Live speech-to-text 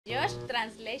Josh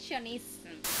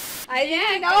translationism. I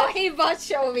didn't know he was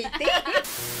showing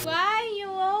this. Why you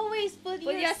always put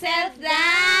yourself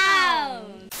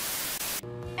down?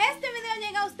 Este video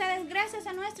llega a ustedes gracias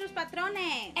a nuestros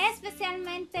patrones,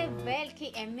 especialmente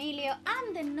Belky, Emilio,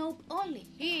 and the noob only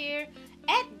here,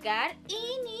 Edgar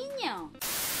y Niño.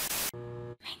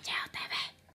 Minyeo TV.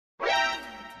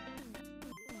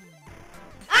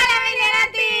 ¡Hola,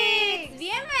 Minyeo!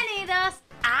 Bienvenidos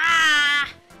a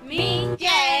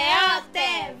Minyeo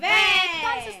TV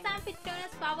con sus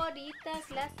anfitriones favoritas,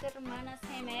 las hermanas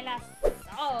gemelas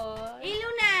Sol y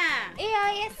Luna. Y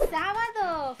hoy es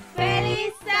sábado.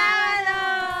 ¡Feliz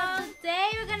sábado! Today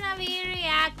we're gonna be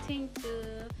reacting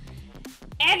to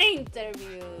an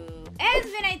interview.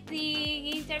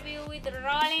 SB19 interview with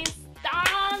Rolling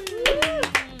Stone.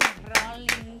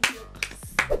 Rolling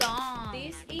Stone.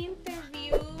 This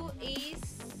interview is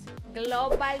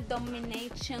global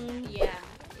domination. Yeah,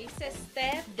 it's a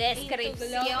step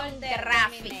Descripción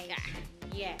gráfica.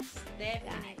 Yes,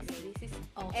 definitely. Guys, this is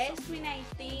awesome.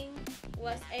 SB19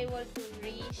 was able to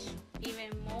reach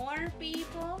even more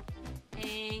people,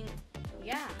 and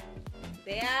yeah,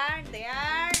 they are.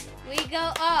 We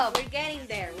go up. We're getting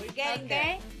there. We're getting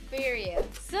Okay. there. Period.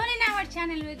 Soon in our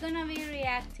channel, we're gonna be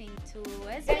reacting to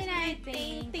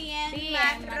SB19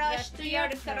 TM Rush to your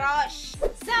crush.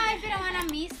 So if you don't wanna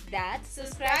miss that,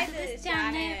 subscribe to this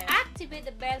channel, activate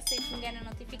the bell so you can get a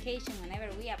notification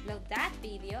whenever we upload that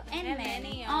video and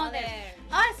many others.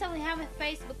 Also, we have a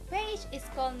Facebook page. It's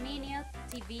called Minyeo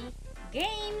TV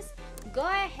Games. Go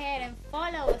ahead and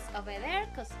follow us over there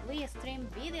because we stream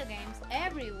video games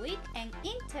every week and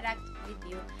interact with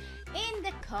you in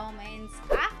the comments.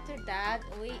 After that,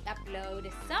 we upload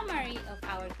a summary of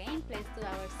our gameplays to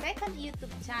our second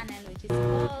YouTube channel, which is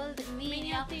called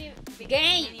Minyeo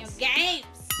Games.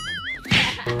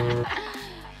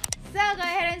 So go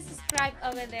ahead and subscribe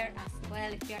over there as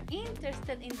well if you're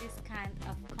interested in this kind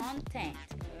of content.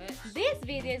 This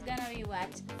video is gonna be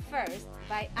watched first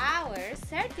by our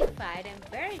certified and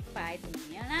verified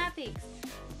Minyeo.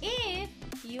 If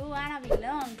you wanna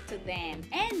belong to them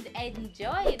and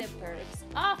enjoy the perks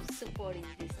of supporting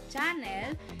this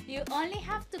channel, you only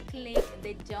have to click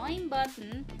the join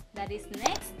button that is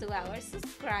next to our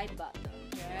subscribe button.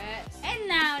 Yes. And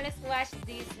now let's watch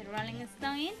this Rolling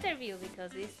Stone interview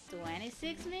because it's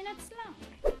 26 minutes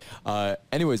long.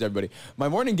 Anyways, everybody, my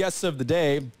morning guests of the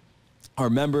day are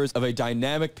members of a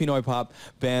dynamic Pinoy pop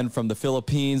band from the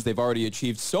Philippines. They've already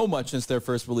achieved so much since their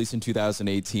first release in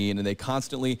 2018, and they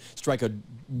constantly strike a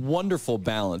wonderful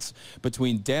balance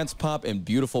between dance pop and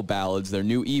beautiful ballads. Their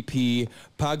new EP,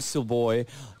 Pagsuboy,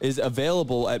 is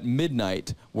available at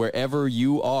midnight wherever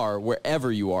you are.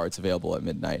 It's available at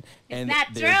midnight. And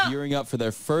they're gearing up for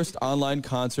their first online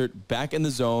concert, Back in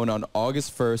the Zone, on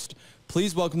August 1st.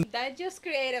 Please welcome. That just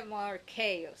created more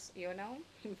chaos, you know?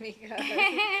 Because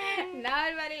now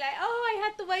everybody like, oh, I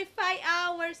had to wait 5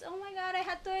 hours. Oh my God, I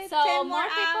had to wait 10 more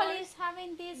people hours. is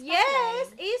having this.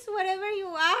 Yes, it's wherever you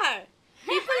are.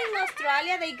 People in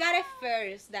Australia, they got it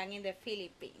first than in the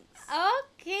Philippines.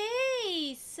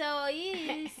 Okay, so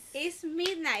it's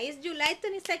midnight. It's July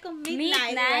 22nd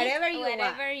midnight wherever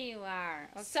you are.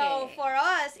 Okay. So for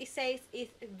us, it says if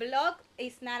blog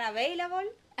is not available.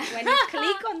 When you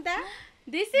click on that,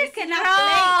 this is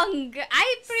wrong.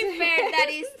 I prefer that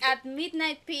is at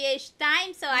midnight PH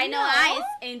time, so I know ice,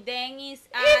 and then it's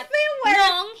at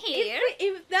noon here.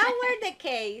 If that were the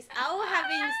case, I would have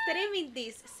been streaming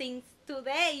this since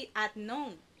today at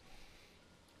noon.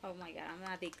 Oh my God,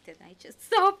 I'm addicted. I just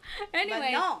stop.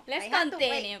 Anyway, let's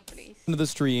continue, please. To the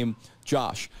stream,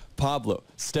 Josh, Pablo,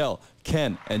 Stel,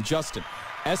 Ken, and Justin,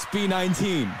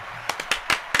 SB19.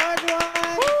 Hi, everyone.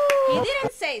 He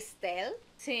didn't say Stel.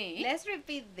 Sí. Let's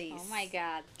repeat this. Oh my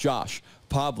God. Josh,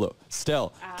 Pablo,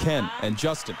 Stel, Ken, and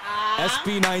Justin,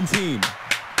 SB19.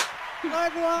 Hello,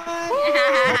 everyone.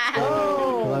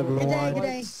 Hello, everyone. Good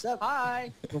day. What's up?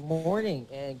 Hi. Good morning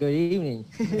and good evening.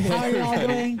 How are you all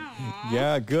doing?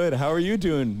 Yeah, good. How are you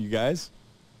doing, you guys?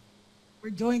 We're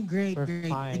doing great. We're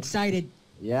fine. Excited.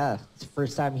 Yeah, it's the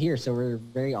first time here, so we're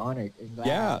very honored and glad.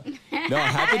 Yeah. No,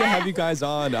 happy to have you guys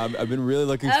on. I've been really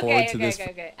looking forward to this.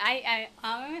 Okay.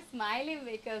 I'm smiling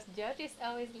because George is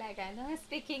always like, I don't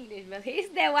speak English, but he's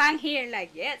the one here like,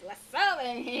 yes, what's up?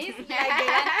 And he's like the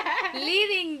one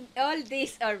leading all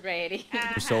this already.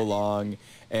 For so long.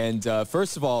 And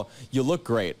first of all, you look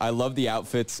great. I love the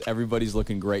outfits. Everybody's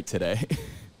looking great today.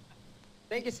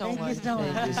 Thank you so Thank much. you so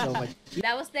much. Thank you so much.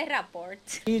 That was the report.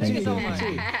 You too so much.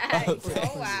 Oh,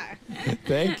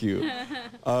 thank you.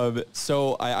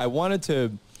 So I wanted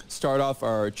to start off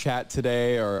our chat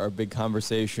today, our big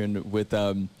conversation with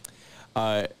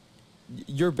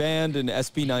your band and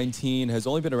SB19 has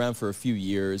only been around for a few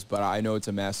years, but I know it's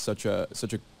amassed such a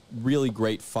really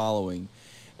great following.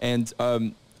 And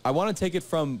I want to take it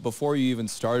from before you even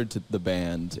started the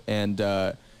band. And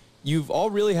you've all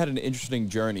really had an interesting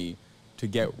journey to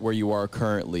get where you are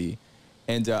currently.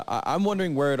 And I'm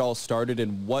wondering where it all started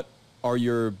and what are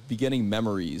your beginning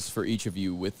memories for each of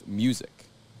you with music?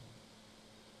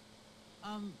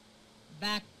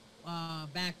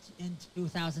 Back in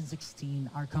 2016,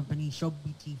 our company,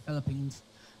 SB19 Philippines,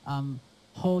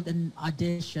 hold an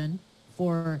audition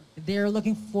they're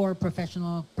looking for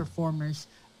professional performers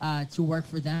to work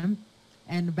for them.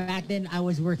 And back then I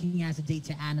was working as a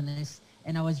data analyst,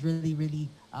 and I was really,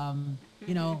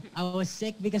 you know, I was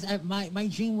sick because my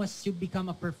dream was to become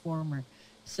a performer.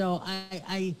 So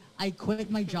I quit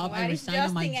my job. I resigned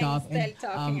on my job and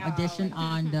auditioned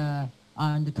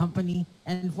on the company.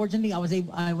 And unfortunately,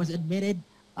 I was admitted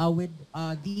with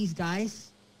these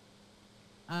guys.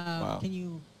 Wow. Can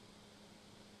you?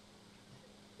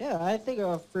 Yeah, I think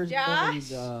our first Josh,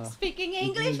 memories, speaking with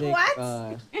English, music,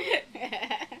 what?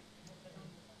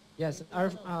 yes,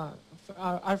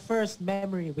 our first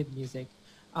memory with music.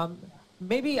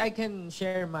 Maybe I can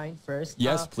share mine first.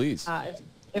 Yes, please.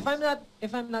 If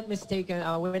I'm not mistaken,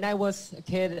 when I was a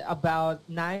kid, about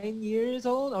 9 years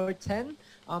old or 10,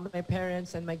 my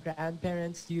parents and my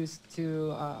grandparents used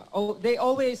to. They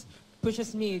always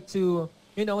pushes me to,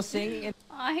 you know, sing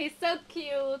Oh, he's so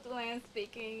cute when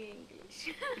speaking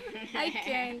English. I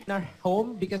can't. in our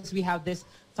home because we have this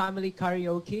family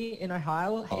karaoke in our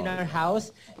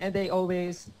house, and they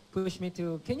always push me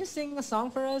to, can you sing a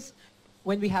song for us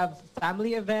when we have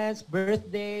family events,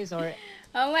 birthdays, or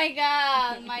Oh my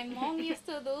God, my mom used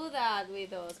to do that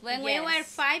with us. When we were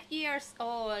 5 years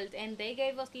old and they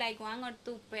gave us like 1 or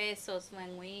 2 pesos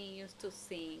when we used to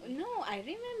sing. No, I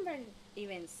remember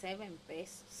even 7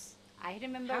 pesos. I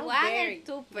remember How 1 or dare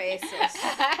 2 pesos.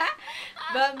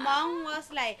 But mom was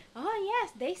like, oh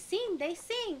yes, they sing.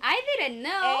 I didn't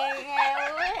know.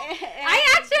 And I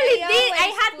actually they did. I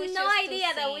always had push no us to idea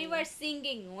that we sing. were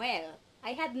singing well.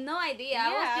 I had no idea.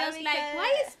 I Yeah, was just like, why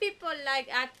is people like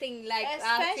acting like us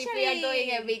if we are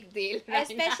doing a big deal? Right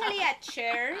Especially now? at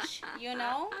church, you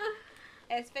know?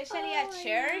 Especially Oh at my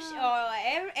church, God.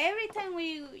 or every time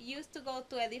we used to go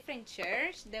to a different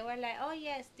church, they were like, oh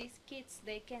yes, these kids,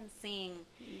 they can sing.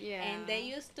 Yeah. And they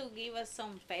used to give us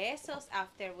some pesos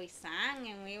after we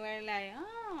sang, and we were like,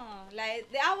 oh,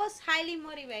 like that was highly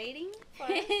motivating for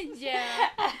us. Yeah.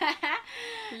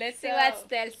 Let's see So- what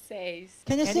Stell says.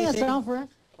 Can you sing a Anything? song for us?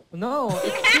 no?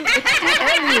 It's too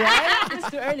early, right? It's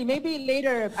too early. Maybe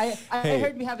later. I Hey.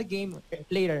 heard we have a game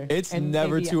later. It's and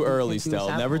never maybe too we can early, do Stell.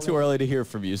 Never sample too later. early to hear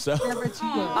from you. So Never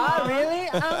too good. Ah, really?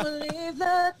 I'm gonna leave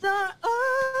the door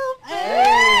open.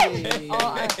 Hey!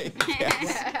 Oh,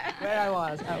 yes. where I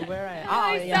was. Where I.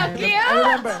 Oh, it's so cute. I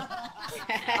remember.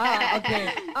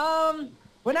 Okay.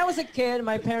 When I was a kid,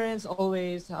 my parents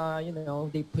always, you know,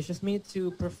 they pushes me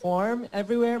to perform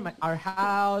everywhere. Our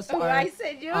house, Oh, our I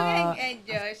said you uh, and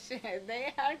Josh,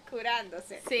 they are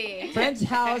curándose. Sí. friend's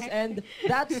house, and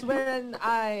that's when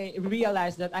I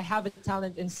realized that I have a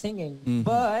talent in singing. Mhm.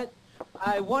 But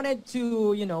I wanted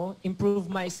to, you know, improve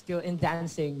my skill in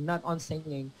dancing, not on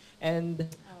singing. And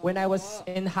when I was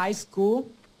in high school,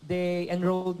 they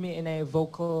enrolled me in a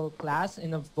vocal class,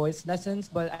 in a voice lessons,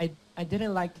 but I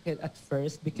didn't like it at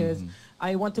first because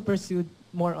I want to pursue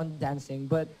more on dancing.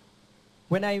 But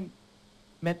when I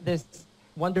met this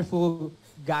wonderful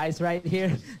guys right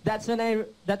here, that's when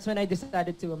I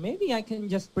decided to maybe I can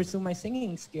just pursue my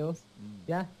singing skills.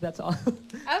 Yeah, that's all.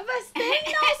 But Steve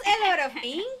knows a lot of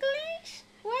English.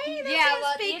 Why he doesn't Yeah,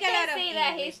 but speak you a lot can of see that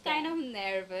English he's kind then? of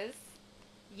nervous.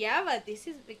 Yeah, but this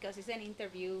is because it's an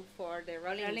interview for the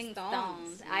Rolling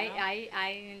Stones. you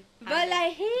know? But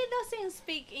like he doesn't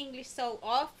speak English so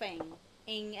often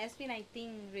in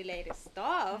SB19 related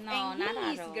stuff. No, and not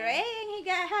he's at all. great, and he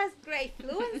has great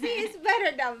fluency. He's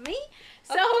better than me.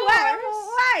 So course.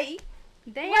 why?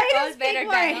 They Why are do all you better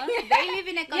speak than more? us. They live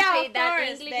in a country Yeah, of that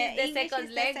course, English is the second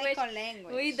language. second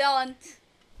language. We don't.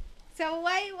 So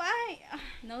why?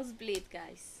 Nosebleed,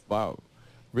 guys. Wow,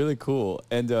 really cool.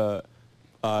 And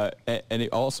and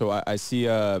it also I see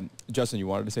Justin, you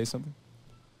wanted to say something?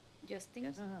 Justin?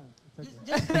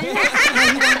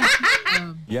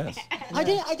 Yes. I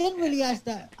didn't realize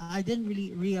that. I didn't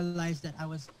really realize that I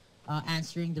was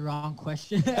answering the wrong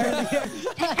question earlier.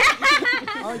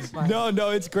 Oh, it's fine. No,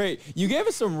 it's great. You gave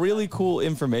us some really cool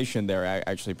information there,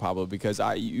 actually, Pablo, because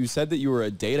you said that you were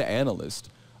a data analyst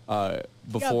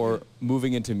before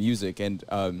moving into music, and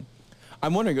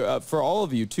I'm wondering for all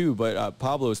of you too, but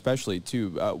Pablo especially too.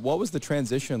 What was the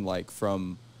transition like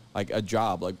from like a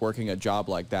job, like working a job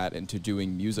like that into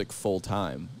doing music full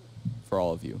time for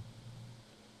all of you?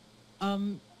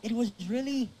 It was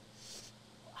really,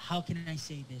 how can I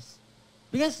say this?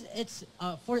 Because it's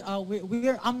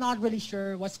I'm not really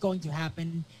sure what's going to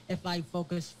happen if I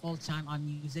focus full time on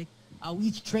music.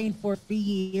 We trained for 3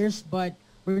 years, but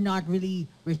we're not really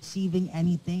receiving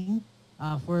anything.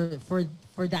 For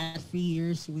that 3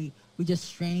 years, we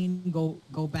just train,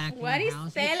 go back. What in is the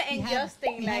house. Stell and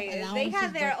Justin like? They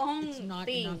had their own it's not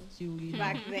thing enough to, you know,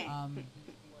 back then.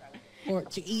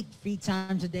 to eat 3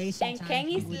 times a day. And Ken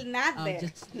is not there.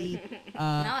 Just sleep.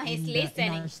 No, he's listening.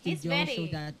 In our He's studio very. so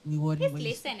that we wouldn't He's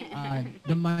waste listening.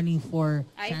 the money for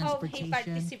I hope he transportation.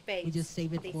 participates We just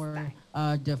save it this for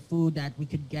time. the food that we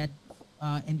could get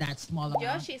in that small amount.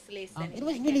 Josh is listening. It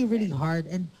was I really, can really tell. hard,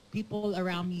 and people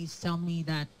around me tell me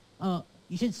that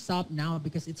you should stop now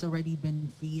because it's already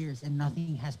been 3 years and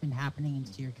nothing has been happening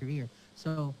into your career.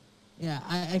 So, yeah,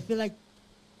 I feel like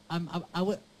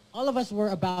all of us were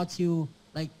about to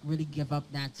like really give up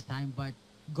that time, but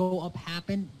Go Up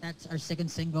happened. That's our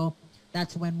second single.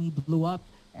 That's when we blew up,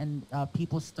 and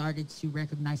people started to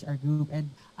recognize our group. And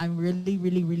I'm really,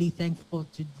 really, really thankful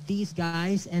to these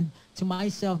guys and to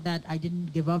myself that I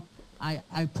didn't give up. I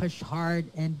pushed hard,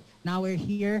 and now we're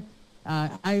here.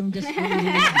 I'm just really,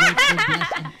 really grateful,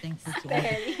 blessed, and thankful to all.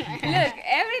 Look,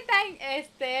 every time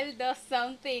Estelle does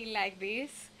something like this,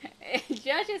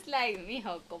 Josh is like,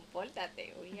 mijo,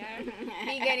 compórtate. We are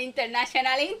big an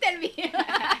international interview.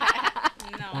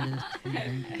 No.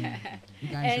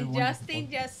 And Justin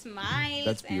just smiles.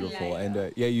 That's beautiful. And,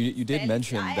 And yeah, you did Stell-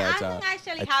 mention that. I'm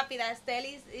actually happy that Stell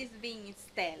is being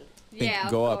Stell. think Yeah,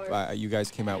 of Go course. Up, you guys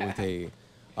came out with a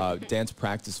dance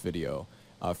practice video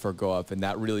for Go Up, and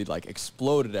that really like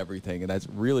exploded everything, and that's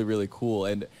really, really cool.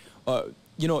 And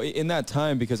you know, in that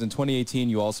time, because in 2018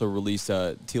 you also released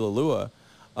Tila Lua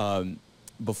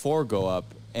before Go Up,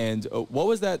 and what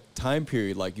was that time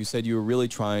period like? You said you were really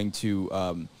trying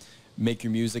to make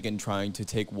your music and trying to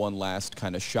take one last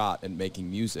kind of shot at making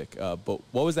music. But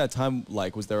what was that time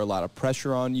like? Was there a lot of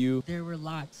pressure on you? There were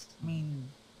lots. I mean,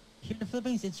 here in the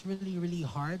Philippines, it's really, really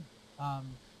hard.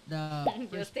 The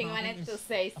first Justin problem wanted is, to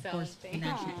say of course, something.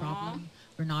 financial Aw. problem.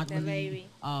 We're not The really baby.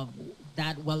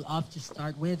 that well off to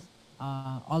start with.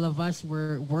 All of us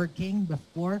were working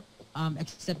before,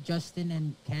 except Justin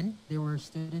and Ken. They were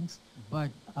students, but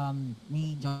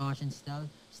me, Josh, and Stell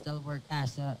worked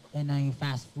as in a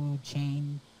fast food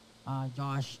chain.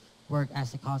 Josh worked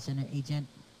as a call center agent.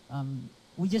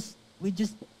 We just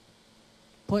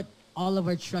put all of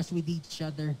our trust with each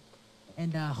other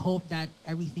and hope that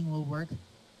everything will work.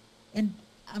 And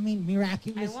I mean, I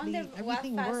miraculously, wonder what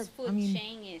everything fast worked. food I mean,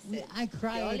 chain is it? I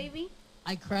cried. Jollibee?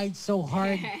 I cried so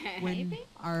hard when Maybe?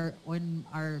 our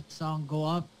song Go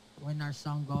Up, when our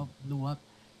song Go Up blew up,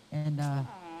 and Aw,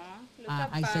 look at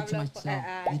I said to Pablo, myself,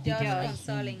 you did the Josh right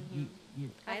consoling thing.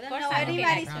 him. I Of don't course know I'm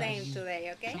anybody's proud of name you.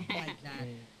 today, okay? Something like that.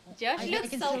 Josh I looks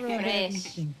can so still remember fresh.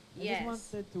 everything. I Yes.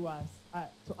 just wanted to ask, to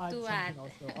add To something add.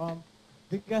 also.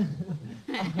 Because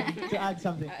to add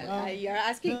something. You're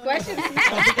asking no, questions.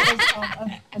 because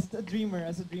as a dreamer,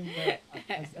 as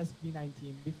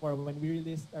SB19, before when we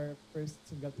released our first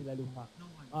single, Tila Luma,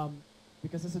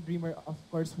 because as a dreamer, of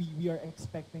course, we are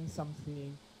expecting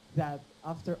something that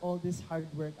after all this hard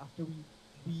work, after we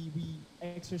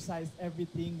exercised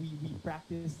everything, we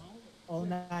practiced all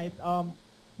night.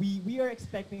 We are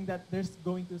expecting that there's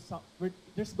going to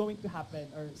happen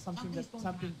or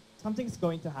something's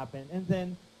going to happen, and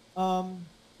then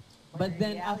but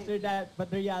then after that, but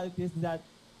the reality is that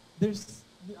there's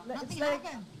it's like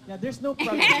there's no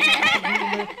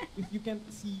progress. If you can't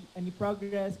see any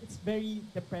progress, it's very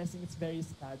depressing, it's very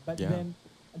sad. But Yeah. then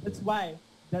that's why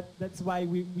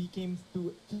we came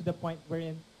to the point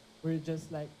wherein we're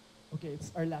just like, okay, it's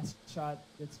our last shot,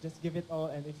 let's just give it all,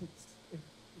 and if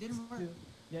Didn't work.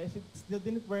 if it still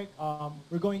didn't work,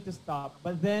 we're going to stop.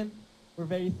 But then we're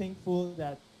very thankful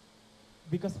that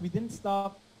because we didn't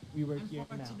stop, we were here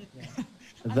now.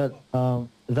 Yeah.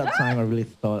 That time I really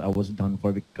thought I was done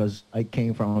for because I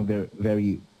came from a very,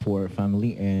 very poor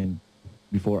family, and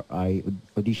before I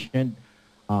auditioned,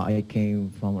 I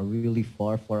came from a really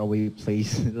far away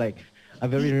place, like a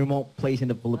very remote place in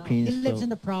the Philippines. He lives so- in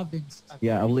the province.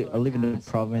 yeah, I live in the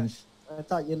province. I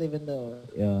thought you live in the...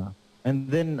 Yeah, and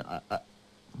then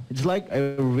it's like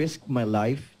I risked my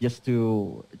life just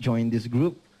to join this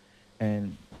group,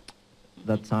 and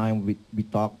that time we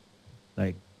talked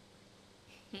like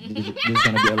there's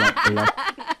gonna be a lot.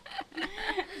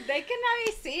 They cannot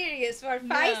be serious for 5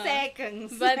 No.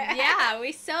 seconds. But yeah,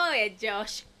 we saw it,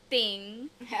 Josh thing.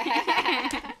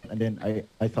 And then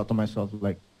I thought to myself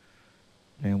like,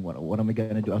 man, what am I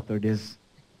gonna do after this?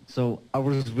 So I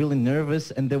was really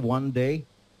nervous, and then one day,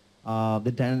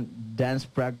 the dance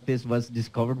practice was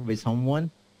discovered by someone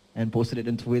and posted it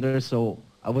on Twitter. So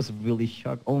I was really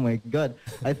shocked. Oh my God!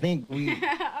 I think we.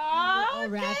 Oh,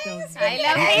 rattled. I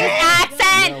love his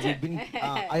accent. Yeah, we've been.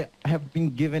 I have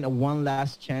been given a one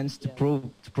last chance to prove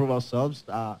ourselves.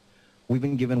 We've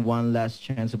been given one last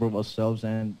chance to prove ourselves,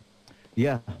 and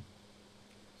yeah.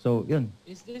 So yun.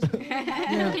 Is this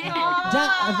Yeah.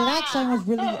 That song was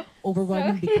really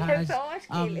overwhelming because So much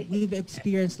killing. we've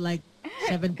experienced like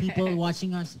 7 people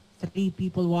watching us, 3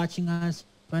 people watching us,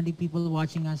 20 people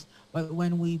watching us. But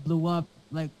when we blew up,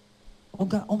 like,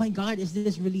 oh my God, is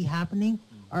this really happening?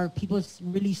 Are people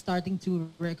really starting to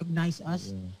recognize us?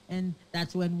 Yeah. And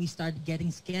that's when we started getting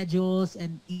schedules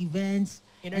and events,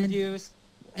 interviews?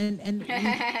 and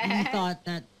we thought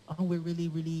that we're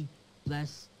really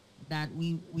blessed that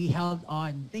we held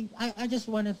on. I just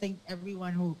want to thank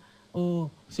everyone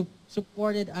who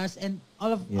supported us, and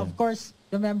all of course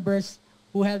the members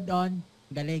who held on.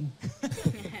 Galing.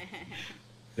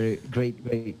 Very great,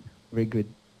 very good.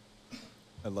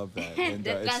 I love that. And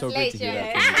The it's so good to hear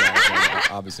that from you guys.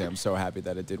 And, obviously, I'm so happy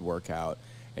that it did work out,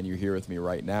 and you're here with me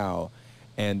right now.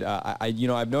 And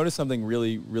I've noticed something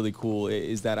really cool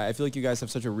is that I feel like you guys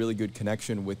have such a really good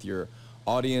connection with your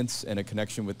audience and a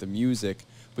connection with the music,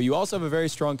 but you also have a very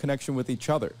strong connection with each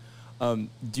other. Do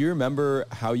you remember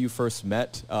how you first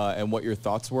met and what your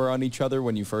thoughts were on each other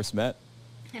when you first met?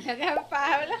 Look at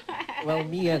Pablo. Well,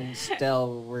 me and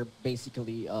Stel were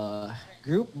basically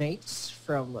group mates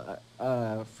from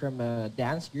a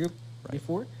dance group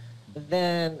before.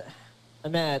 Then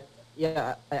I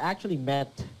actually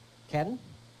met Ken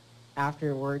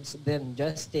afterwards, then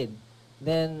Justin.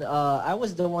 Then I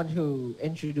was the one who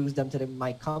introduced them to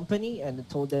my company and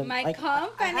told them My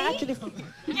company?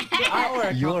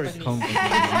 Your company.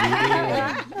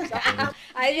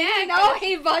 I didn't know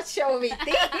he bought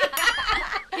Showbity.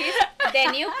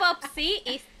 The new pop C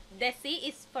is the C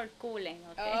is for cooling.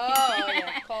 Okay. Oh,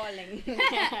 yeah, calling.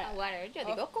 Whatever. Yo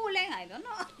digo cooling. I don't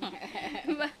know.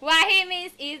 But what he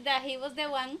means is that he was the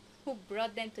one who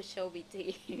brought them to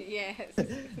Showbity. Yes.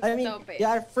 I mean, Stop it.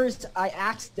 yeah. At first, I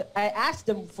asked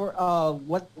them for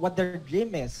what their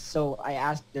dream is. So I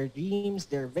asked their dreams,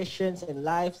 their visions in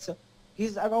life. So,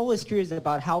 because I'm always curious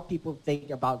about how people think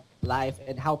about life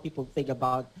and how people think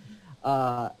about,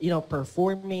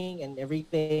 performing and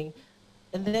everything.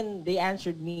 And then they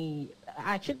answered me.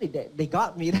 Actually, they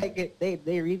got me. Like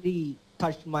they really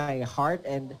touched my heart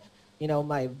and,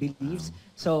 my beliefs.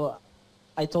 So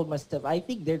I told myself, I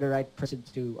think they're the right person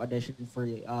to audition for,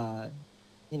 the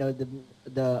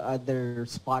other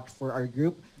spot for our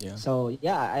group. Yeah. So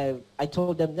yeah, I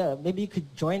told them, maybe you could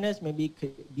join us. Maybe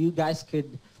you guys could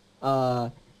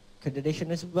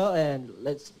audition as well, and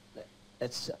let's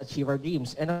achieve our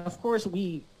dreams. And of course,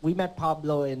 we met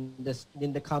Pablo in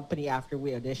the company after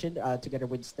we auditioned together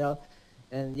with Stel,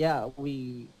 and yeah,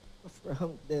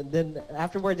 then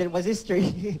afterward it was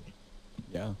history.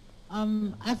 Yeah.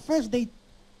 At first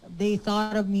they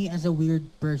thought of me as a weird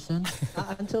person.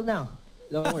 Until now.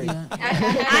 Don't worry. Yeah.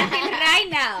 Until right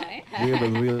now. We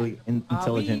were really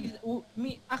intelligent.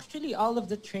 Actually, all of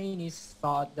the trainees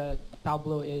thought that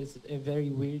Pablo is a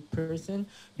very weird person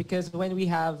because when we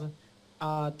have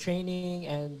training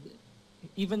and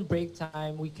even break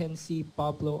time, we can see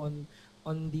Pablo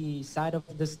on the side of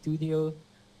the studio.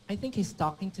 I think he's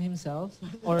talking to himself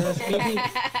or maybe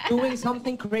doing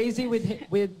something crazy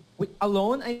with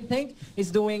alone. I think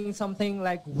he's doing something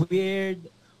like weird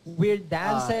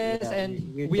dances and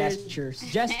weird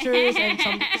gestures and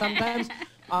sometimes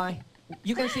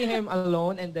you can see him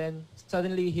alone and then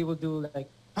suddenly he will do like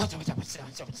that.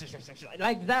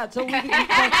 So what is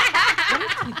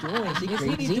he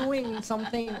doing? Is he doing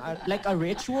something like a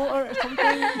ritual or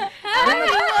something?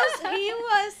 He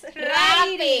was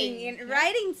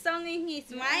writing song in his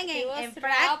mind and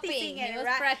practicing He was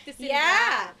practicing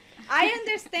yeah, rap. I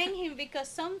understand him because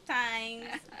sometimes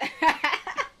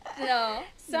No.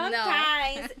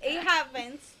 sometimes it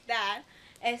happens that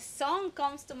a song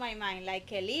comes to my mind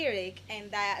like a lyric and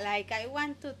that like I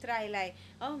want to try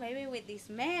maybe with this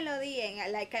melody and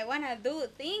I want to do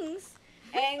things.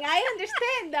 And I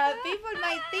understand that people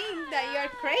might think that you're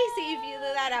crazy if you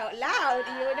do that out loud,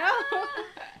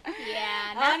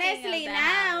 Yeah. Honestly,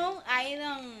 now I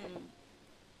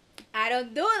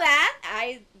don't do that.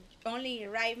 I only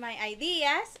write my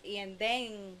ideas and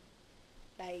then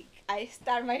I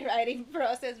start my writing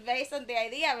process based on the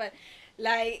idea. But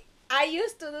I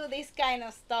used to do this kind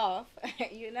of stuff,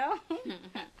 You are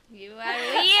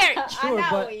weird. Sure,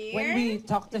 not but weird. when we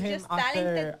talk to him Just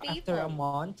talented after a people.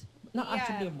 month, not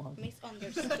actually a month.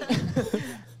 Misunderstood.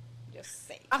 Just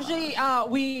say. Actually,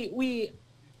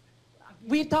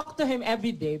 we talk to him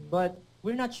every day, but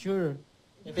we're not sure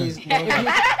If he's normal.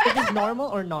 if he's normal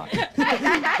or not.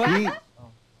 But, He,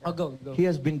 go. he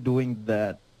has been doing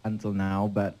that until now,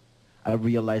 but I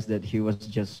realized that he was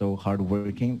just so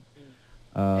hardworking.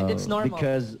 And it's normal.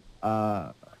 Because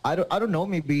I don't know.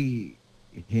 Maybe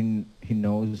he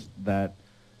knows that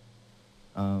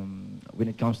when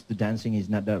it comes to dancing, he's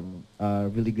not that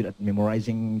really good at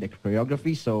memorizing the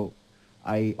choreography. So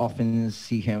I often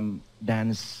see him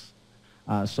dance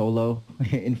solo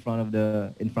in front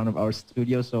of our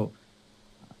studio. So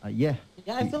yeah.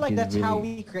 Yeah, I feel like he's that's how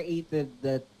really- we created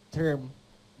the term,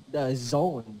 the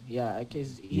zone. Yeah,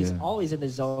 because he's Yeah. always in the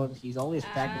zone. He's always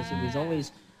practicing. He's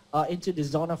always into the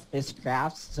zone of his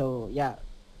crafts. So yeah,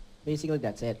 basically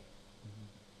that's it.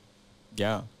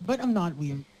 Yeah. But I'm not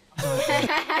weird. Nobody's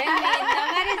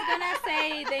gonna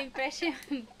say the impression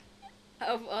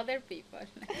of other people.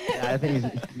 Yeah, I think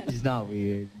he's not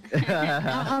weird.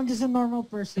 I'm just a normal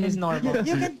person. He's normal.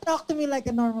 You can talk to me like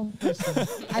a normal person.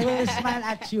 I will smile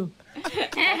at you.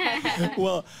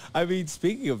 Well, I mean,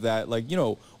 speaking of that, like, you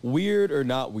know, weird or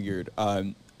not weird,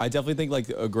 I definitely think like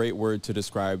a great word to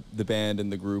describe the band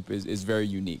and the group is very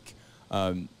unique.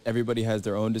 Everybody has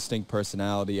their own distinct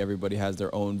personality. Everybody has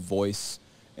their own voice.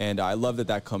 And I love that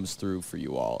that comes through for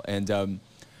you all. And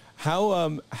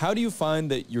how do you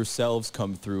find that yourselves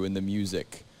come through in the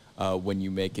music when you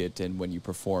make it and when you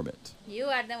perform it? You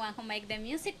are the one who make the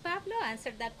music, Pablo.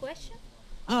 Answer that question.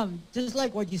 Just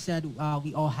like what you said,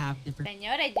 we all have different.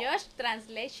 Señores, Josh,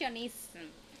 translation is...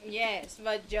 Yes,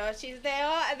 but Josh is the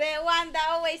one that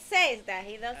always says that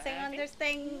he doesn't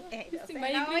understand. He doesn't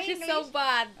My know English is so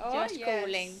bad. Oh, Josh yes.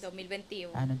 Cooling,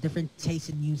 2021. And a different taste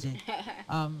in music.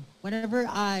 Whenever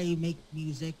I make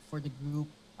music for the group,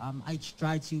 I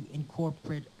try to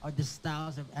incorporate the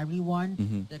styles of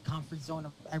everyone, the comfort zone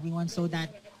of everyone, so that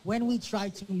when we try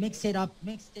to mix it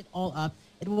all up,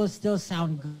 it will still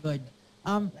sound good.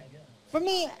 For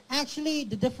me, actually,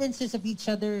 the differences of each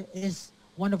other is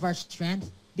one of our strengths,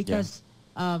 because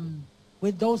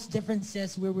with those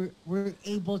differences, we're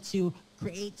able to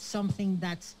create something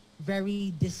that's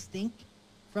very distinct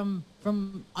from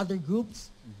other groups.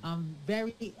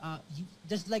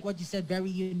 Just like what you said, very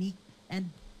unique. And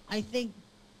I think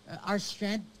our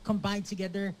strength combined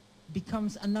together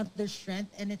becomes another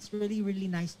strength, and it's really, really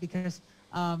nice because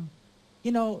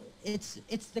you know, it's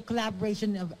the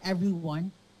collaboration of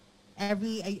everyone,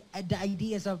 the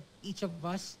ideas of each of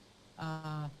us.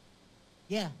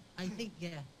 I think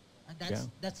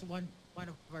that's one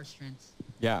of our strengths.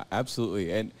 Yeah,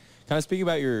 absolutely. And kind of speaking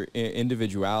about your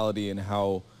individuality and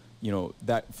how, you know,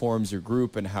 that forms your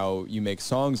group and how you make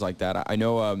songs like that. I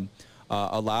know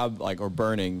A Lab or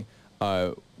Burning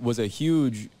was a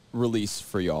huge release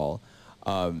for y'all.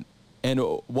 And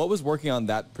what was working on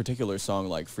that particular song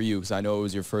like for you? Because I know it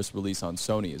was your first release on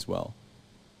Sony as well.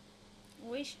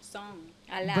 Which song?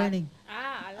 Burning.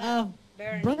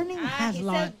 Burning. Burning has he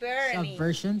lots said of burning.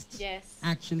 versions. Yes.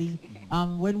 Actually,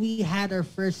 when we had our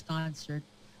first concert,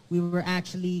 we were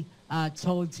actually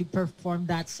told to perform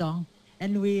that song,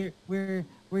 and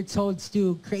we're told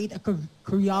to create a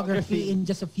choreography in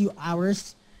just a few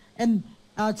hours, and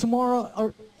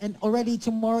tomorrow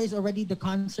is already the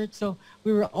concert. So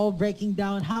we were all breaking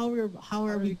down how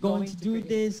are we going to do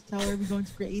this? How are we going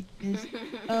to create this?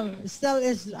 Stel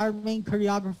is our main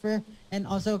choreographer and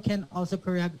also can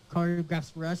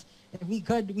choreograph for us. If we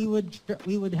could, we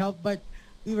would help, but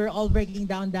we were all breaking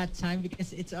down that time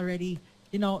because it's already,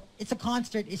 you know, it's a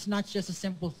concert. It's not just a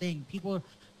simple thing.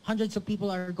 Hundreds of people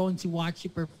are going to watch you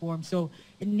perform. So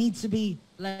it needs to be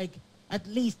like, at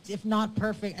least, if not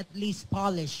perfect, at least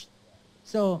polished.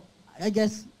 So I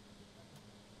guess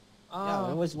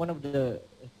It was one of the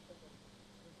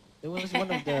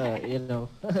you know,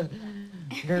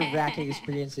 nerve-wracking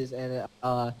experiences, and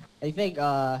I think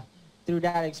through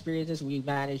that experiences we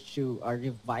managed to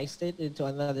revise it into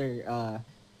another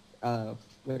what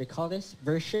do you call this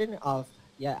version of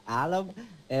Alab,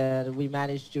 and we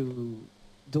managed to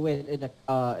do it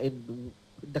in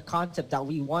the concept that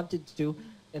we wanted to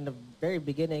in the very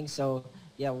beginning. So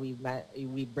we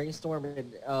brainstormed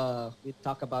and we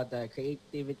talk about the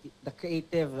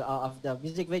creative of the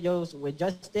music videos with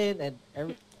Justin and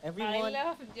everyone. I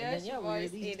love And Josh then, we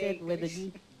voice released in it with a English.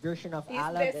 new version of It's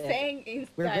Alab. the and same in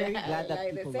we're style, very glad that like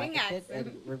the people same liked it, accent.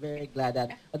 and we're very glad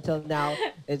that until now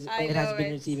it I has love been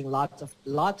it. receiving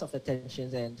lots of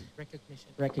attentions and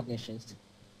recognitions.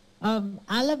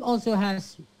 Alab also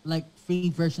has like 3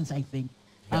 versions, I think.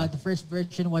 The first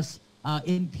version was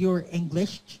in pure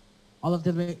English. All of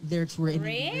the lyrics were in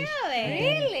English.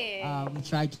 Really? We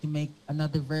tried to make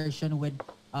another version with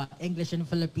English and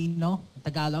Filipino,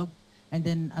 Tagalog. And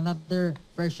then another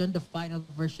version, the final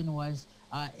version was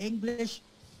English,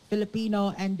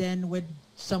 Filipino, and then with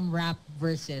some rap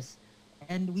verses.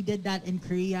 And we did that in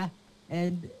Korea.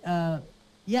 And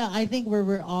yeah, I think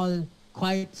we're all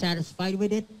quite satisfied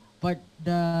with it. But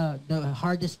the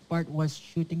hardest part was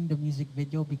shooting the music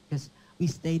video because we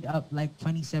stayed up like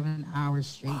 27 hours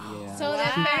straight. Yeah. So the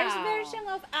first version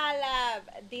of Alab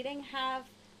didn't have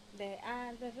the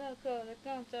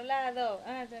controlado.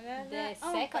 The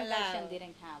second version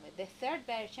didn't have it. The third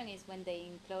version is when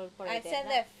they incorporated. I said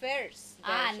the first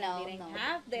version didn't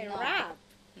have the rap.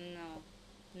 No,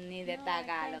 ni de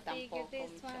Tagalog tampoco. This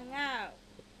one out.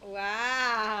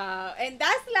 Wow, and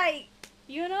that's like,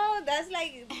 you know, that's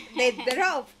like the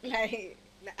drop. Like,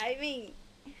 I mean,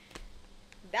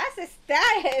 that's a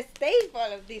staple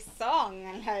of this song.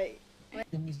 And like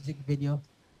The music video.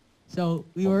 So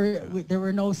there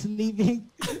were no sleeping,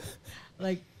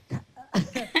 like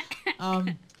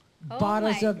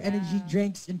bottles of energy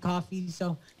drinks and coffee.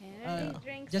 So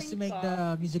just to make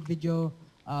the music video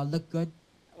look good.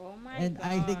 Oh my And God.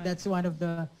 I think that's one of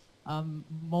the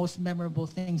most memorable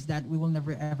things that we will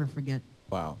never ever forget.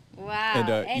 Wow. Wow. And,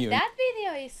 And you know, that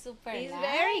video is super It's nice.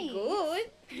 very good.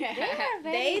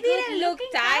 They didn't look looking.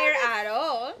 tired at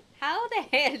all. How the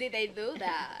hell did they do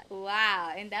that?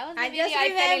 Wow. And that was the I video just I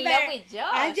fell in love remember- with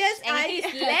Josh and his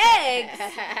I- legs.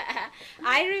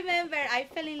 I remember I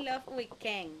fell in love with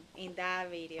Ken in that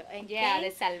video. And Yeah, Ken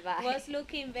the salvaje. was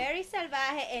looking very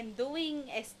salvaje and doing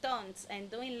stunts and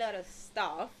doing a lot of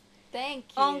stuff Thank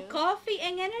you. on coffee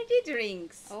and energy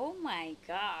drinks. Oh my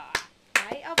God.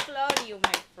 I applaud you,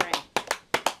 my friend.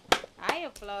 I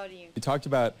applaud you. you talked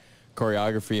about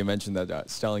choreography. You mentioned that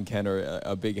Stell and Ken are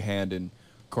a big hand in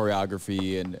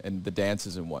choreography and the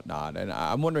dances and whatnot. And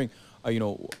I'm wondering, you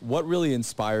know, what really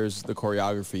inspires the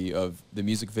choreography of the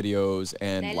music videos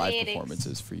and The live lyrics.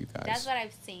 performances for you guys? That's what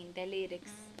I've seen, the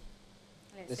lyrics.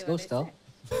 Let's go, Stell.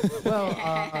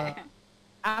 Well,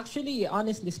 actually,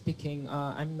 honestly speaking,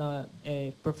 I'm not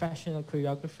a professional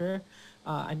choreographer.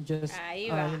 I'm just,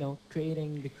 you know,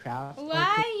 creating the craft. of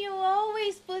Why you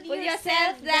always put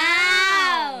yourself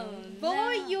down? Boy,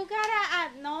 No. you gotta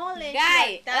acknowledge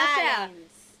Guy, your talents.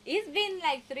 It's been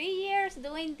like 3 years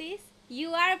doing this.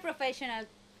 You are a professional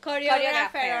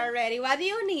Choreographer already. What do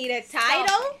you need? A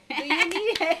title? Do you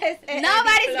need a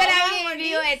Nobody's diploma gonna for give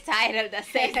you a this? title that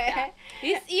says that.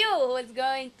 It's you who's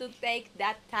going to take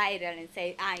that title and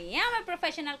say, I am a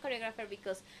professional choreographer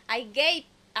because I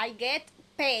get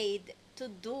paid to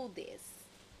do this.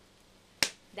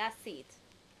 That's it.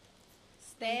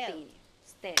 Stell. Continue.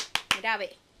 Stell. Mira, ve.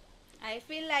 I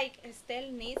feel like Stell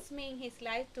needs me in his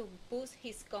life to boost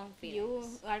his confidence. You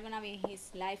are gonna be his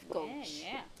life coach.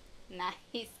 Yeah. Not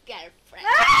his girlfriend.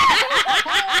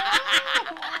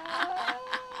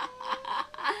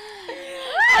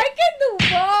 I can do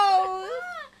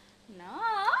both. No.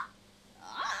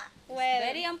 Well,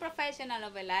 Very unprofessional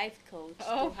of a life coach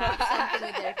Oh, to have something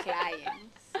with their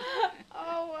clients.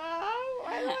 oh wow.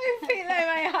 Why do I feel like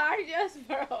my heart just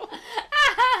broke?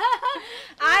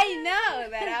 I know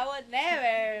that I would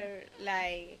never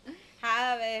like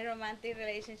have a romantic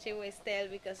relationship with Stell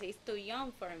because he's too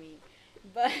young for me.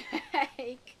 But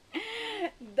like,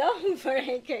 don't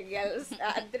break it, girls.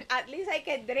 At least I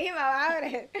can dream about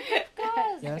it. Of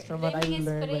course. Yes, from what I dreaming is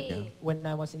learned free. when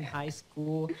I was in high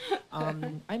school,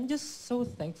 I'm just so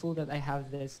thankful that I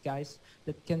have this guys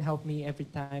that can help me every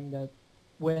time that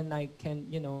when I can,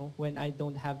 you know, when I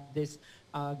don't have this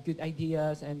good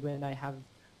ideas and when I have,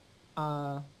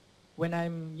 when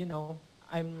I'm, you know,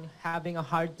 I'm having a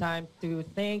hard time to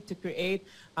think, to create,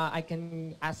 I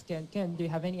can ask Ken, do you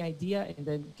have any idea? And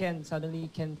then Ken suddenly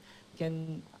can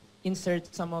insert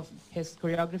some of his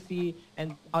choreography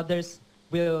and others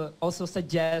will also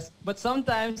suggest. But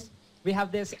sometimes we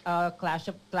have this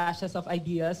clashes of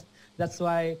ideas. That's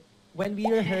why when we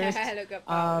rehearse, Look at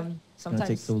Paolo. It sometimes,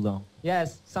 takes so long.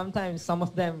 yes, sometimes some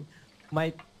of them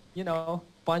might, you know,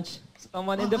 punch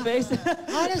someone in the face.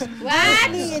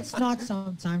 Honestly, it's not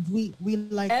sometimes. We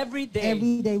like Every day.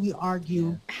 Every day we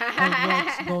argue on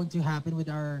what's going to happen with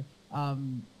our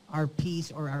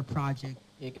piece or our project.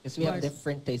 Because we have Yes.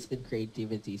 different tastes in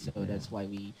creativity, so that's why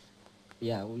we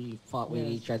fought with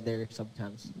Yes. each other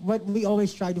sometimes. But we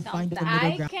always try to find the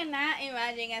middle I ground. cannot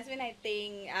imagine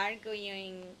SB19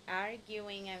 arguing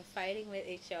and fighting with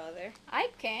each other. I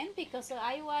can because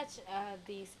I watch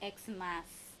this Xmas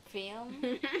film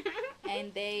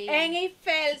and they And it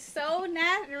felt so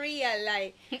not real,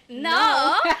 like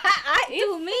No.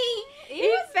 to me,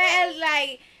 it felt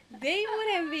like they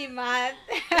wouldn't be mad.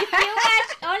 if you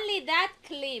watch only that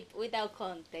clip without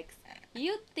context,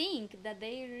 you think that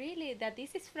that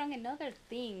this is from another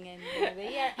thing and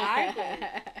they are arguing.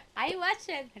 I watched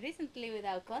it recently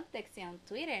without context on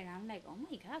Twitter and I'm like, oh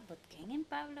my god, but Ken and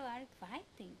Pablo are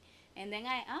fighting. And then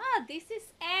this is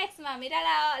X-Ma, mira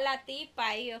la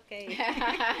tipa ahí, okay.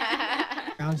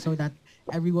 So that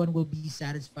everyone will be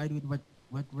satisfied with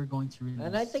what we're going to release.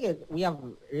 And I think we have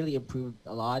really improved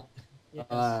a lot. Yes.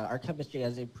 Our chemistry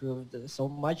has improved so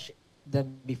much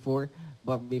than before.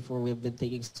 But before we've been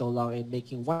taking so long in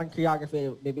making one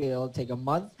choreography, maybe it'll take a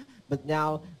month. But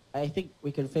now I think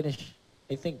we can finish.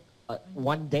 I think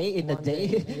one day in a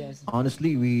day. Yes.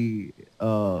 Honestly, we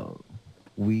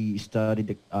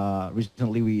studied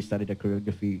recently. We studied the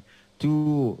choreography.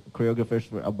 2 choreographers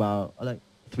for about like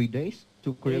 3 days.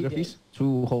 2 choreographies,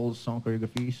 2 whole song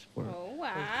choreographies for Oh,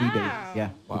 wow. 3 days. Yeah,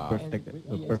 Wow. we perfected. And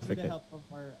We with perfected. the help of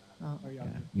our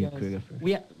choreographer. New Yes. choreographer.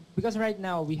 Because right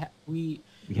now we We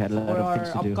had a lot for of our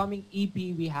things to do. upcoming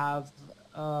EP we have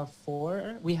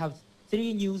 4. We have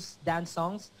 3 new dance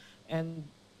songs, and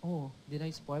did I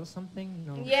spoil something?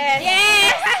 No. Yes.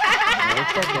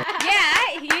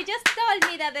 Yeah, you just told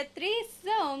me that the 3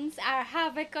 songs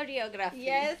have a choreography.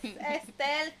 Yes,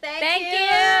 Estelle, Thank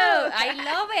you. I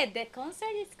love it. The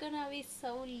concert is gonna be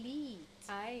so lit.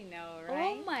 I know,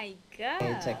 right? Oh my god.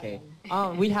 It's okay.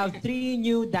 We have 3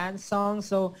 new dance songs,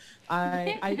 so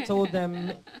I told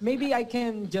them maybe I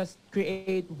can just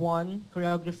create one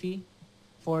choreography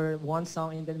for one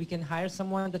song, and then we can hire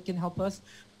someone that can help us.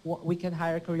 We can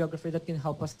hire a choreographer that can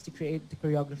help us to create the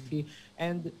choreography,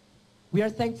 and we are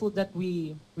thankful that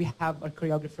we have a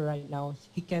choreographer right now.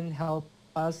 He can help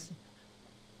us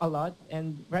a lot,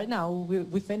 and right now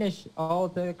we finish all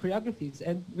the choreographies,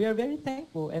 and we are very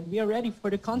thankful, and we are ready for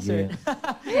the concert.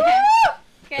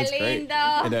 Qué That's great.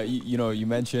 lindo. And you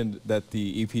mentioned that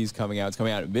the EP is coming out. It's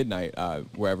coming out at midnight,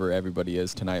 wherever everybody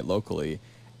is tonight locally.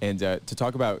 And to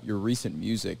talk about your recent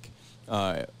music,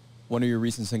 one of your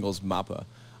recent singles, Mapa.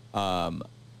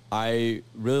 I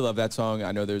really love that song.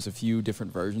 I know there's a few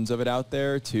different versions of it out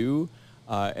there too.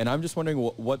 And I'm just wondering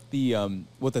what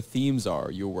the themes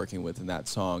are you're working with in that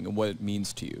song and what it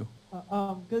means to you.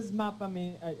 Because mapa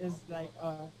is like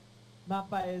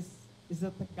mapa is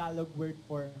a Tagalog word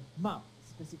for map,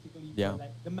 specifically Yeah. for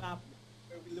like the map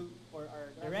where we look for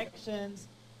our directions,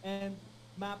 and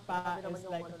mapa is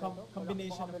like a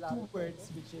combination of 2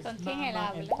 words, which is ¿Con quién él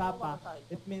mama and habla? papa.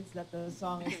 It means that the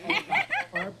song is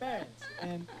for our parents,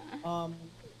 and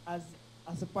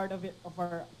as a part of it of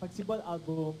our Pagsibol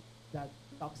album that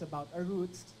talks about our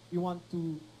roots, we want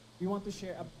to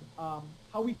share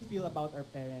how we feel about our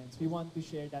parents. We want to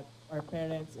share that our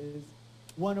parents is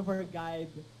one of our guide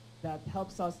that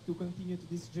helps us to continue to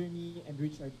this journey and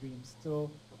reach our dreams. So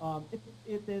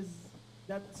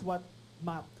that's what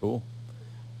map. Cool.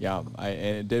 Yeah,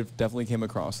 and it definitely came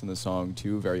across in the song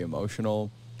too, very emotional,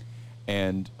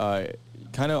 and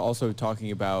kind of also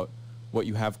talking about what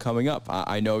you have coming up.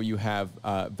 I know you have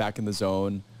Back in the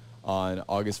Zone on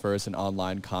August 1st, an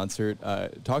online concert.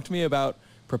 Talk to me about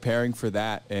preparing for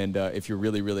that, and if you're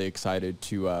really, really excited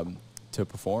to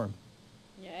perform.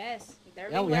 Yes.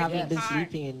 They're We haven't been hard.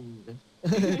 sleeping in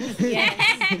Yes. we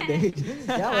haven't been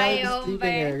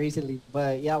sleeping Umber. recently,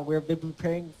 but yeah, we've been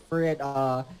preparing for it.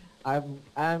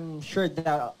 I'm sure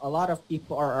that a lot of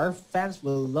people, or our fans,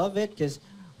 will love it because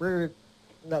we're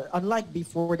unlike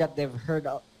before that they've heard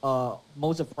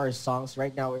most of our songs.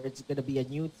 Right now, it's gonna be a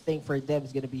new thing for them.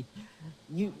 It's gonna be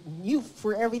new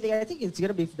for everything. I think it's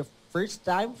gonna be the first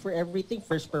time for everything,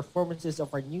 first performances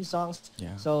of our new songs.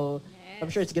 Yeah. So I'm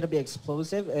sure it's gonna be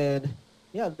explosive, and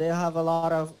yeah, they have a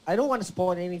lot of. I don't want to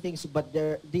spoil anything, but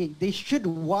they should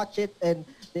watch it, and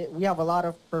we have a lot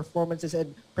of performances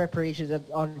and preparations that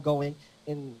ongoing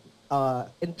in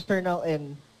internal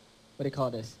and what do you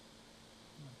call this?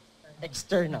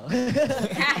 External.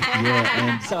 Yeah,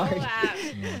 and Sorry,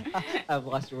 Wow. I've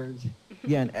lost words.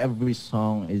 yeah, and every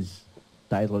song is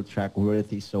title track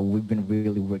worthy, so we've been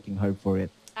really working hard for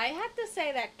it. I have to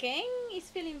say that Ken is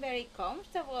feeling very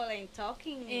comfortable in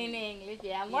talking In English,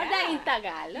 yeah, more Yeah. than in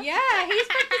Tagalog. Yeah, he's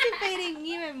participating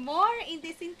even more in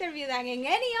this interview than in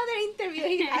any other interview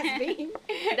he has been.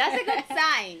 That's a good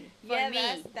sign for Yeah,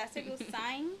 me. that's a good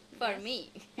sign For Yes. me.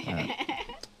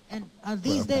 And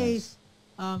these days,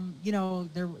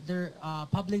 their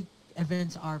public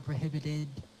events are prohibited.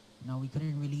 We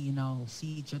couldn't really,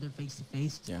 see each other face to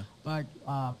face. Yeah. But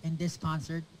in this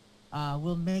concert,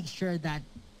 we'll make sure that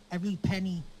every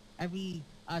penny, every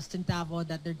centavo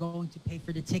that they're going to pay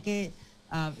for the ticket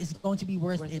is going to be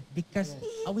worth it, because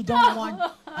we don't want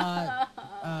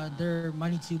their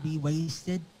money to be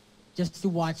wasted just to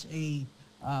watch a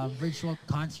virtual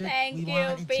concert. Thank we you,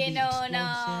 want it to be Pino.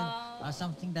 explosive,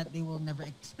 something that they will never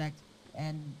expect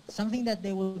and something that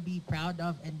they will be proud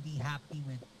of and be happy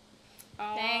with.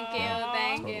 Thank you,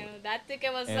 thank you. That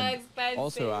ticket was so And expensive.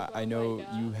 also, I Oh know my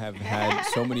God. you have had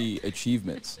so many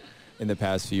achievements in the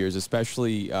past few years,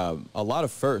 especially a lot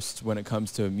of firsts when it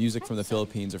comes to music from the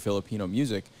Philippines or Filipino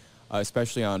music,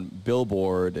 especially on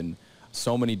Billboard and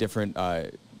so many different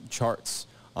charts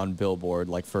on Billboard,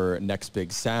 like for Next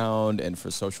Big Sound and for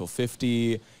Social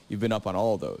 50. You've been up on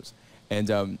all of those.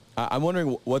 And I'm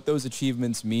wondering what those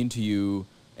achievements mean to you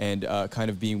and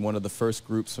kind of being one of the first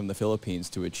groups from the Philippines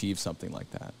to achieve something like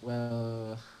that.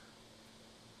 Well,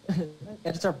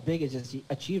 it's our biggest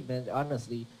achievement,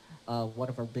 honestly. One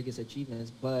of our biggest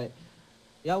achievements. But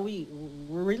yeah, we're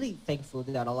really thankful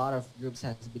that a lot of groups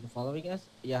has been following us.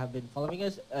 Yeah, have been following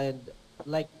us, and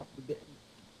like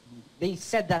they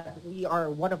said that we are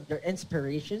one of their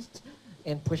inspirations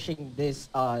in pushing this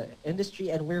industry,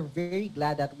 and we're very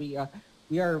glad that we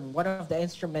are one of the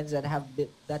instruments that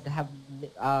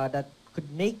that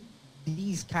could make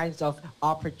these kinds of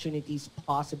opportunities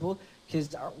possible.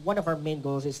 Because one of our main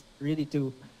goals is really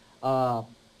to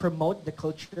promote the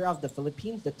culture of the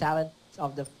Philippines, the talents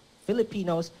of the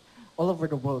Filipinos all over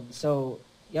the world. So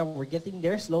yeah, we're getting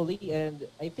there slowly, and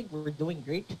I think we're doing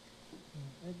great.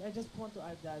 And I just want to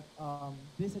add that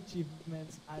these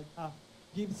achievements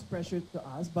gives pressure to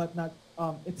us, but not.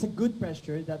 It's a good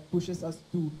pressure that pushes us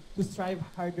to strive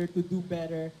harder, to do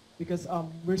better, because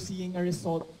we're seeing a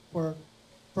result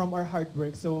from our hard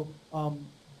work. So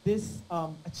these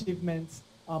achievements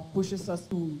pushes us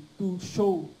to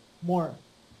show more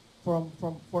for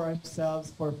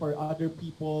ourselves, for other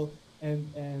people, and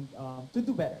to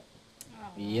do better.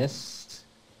 Yes.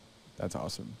 That's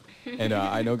awesome. And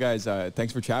I know, guys,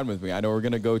 thanks for chatting with me. I know we're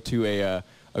going to go to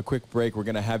a quick break. We're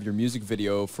going to have your music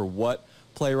video for What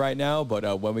play right now,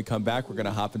 but when we come back, we're going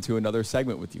to hop into another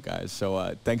segment with you guys.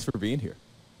 So thanks for being here.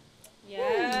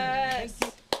 Yes.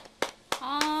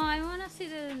 Oh, I want to see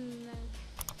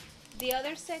the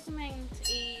other segment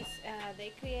is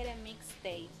they create a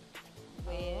mixtape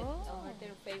with all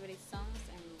their favorite songs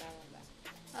and blah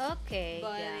blah blah. Okay.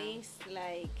 But yeah. it's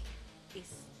like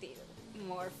it's still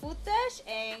more footage,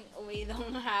 and we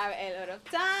don't have a lot of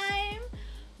time.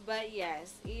 But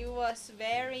yes, it was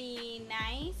very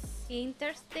nice.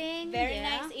 Interesting. Very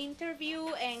yeah. nice interview,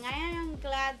 and I am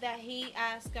glad that he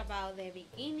asked about the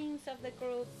beginnings of the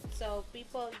group, so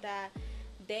people that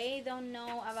they don't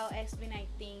know about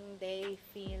SB19, they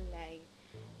feel like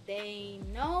they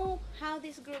know how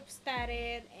this group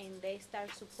started and they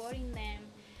start supporting them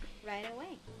right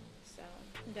away. So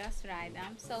That's right.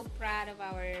 I'm so proud of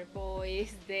our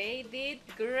boys. They did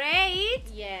great.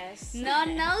 yes. No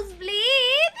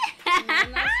nosebleed. No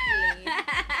nosebleed.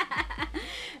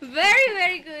 Very,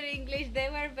 very good English. They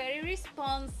were very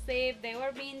responsive. They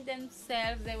were being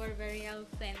themselves. They were very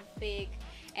authentic.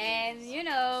 And, you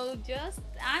know, just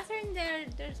answering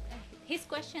his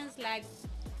questions like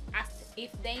as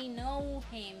if they know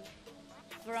him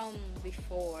from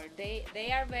before. They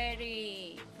are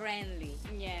very friendly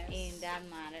Yes. in that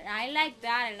matter. I like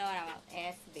that a lot about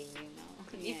SB, you know.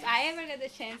 Yes. If I ever get the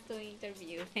chance to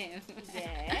interview him,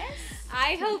 Yes.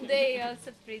 I hope they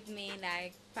also treat me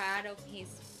like part of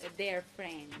their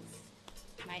friends.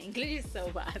 My English is so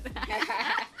bad.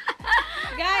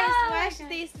 Guys, Oh my watch God.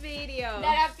 this video.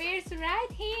 That appears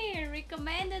right here,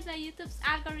 recommended by YouTube's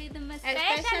algorithm,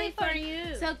 especially for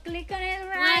you. So click on it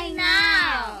Right right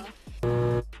now.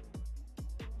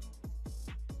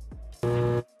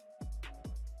 now.